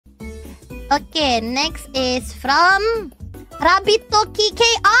Okay, next is from Rabitoki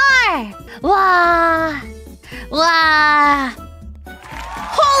KR. Wow. Wow.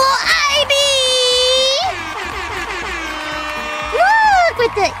 HoloID! Look,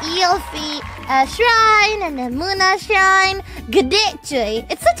 with the Eolfi shrine and the Muna shrine. Gede, cuy.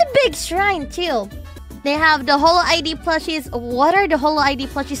 It's such a big shrine, too. They have the HoloID plushies. What are the HoloID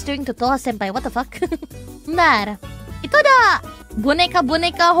plushies doing to Towa-senpai? What the fuck? Bentar. Itu ada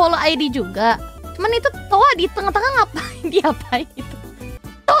boneka-boneka HoloID juga. Cuman itu Towa di tengah-tengah ngapain? Diapain itu?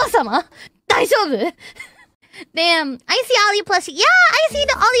 Towa-sama? Daijoubu? Damn. I see Ollie plushie. Yeah, I see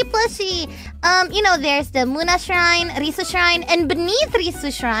the Ollie plushie. You know, there's the Muna shrine, Risu shrine, and beneath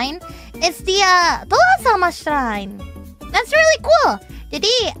Risu shrine, it's the Towa-sama shrine. That's really cool.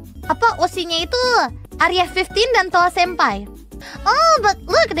 Jadi, apa osinya itu Area 15 dan Towa-senpai. Oh, but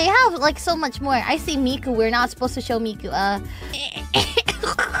look, they have like so much more. I see Miku. We're not supposed to show Miku.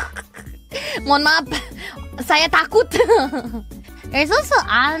 Mohon maaf, saya takut. There's also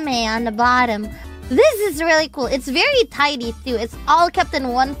anime on the bottom. This is really cool. It's very tidy too. It's all kept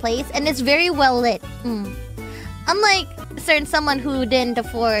in one place and it's very well lit. Unlike someone who didn't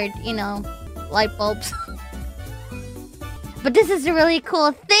afford, you know, light bulbs. But this is really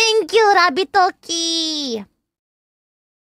cool. Thank you, Rabitoki!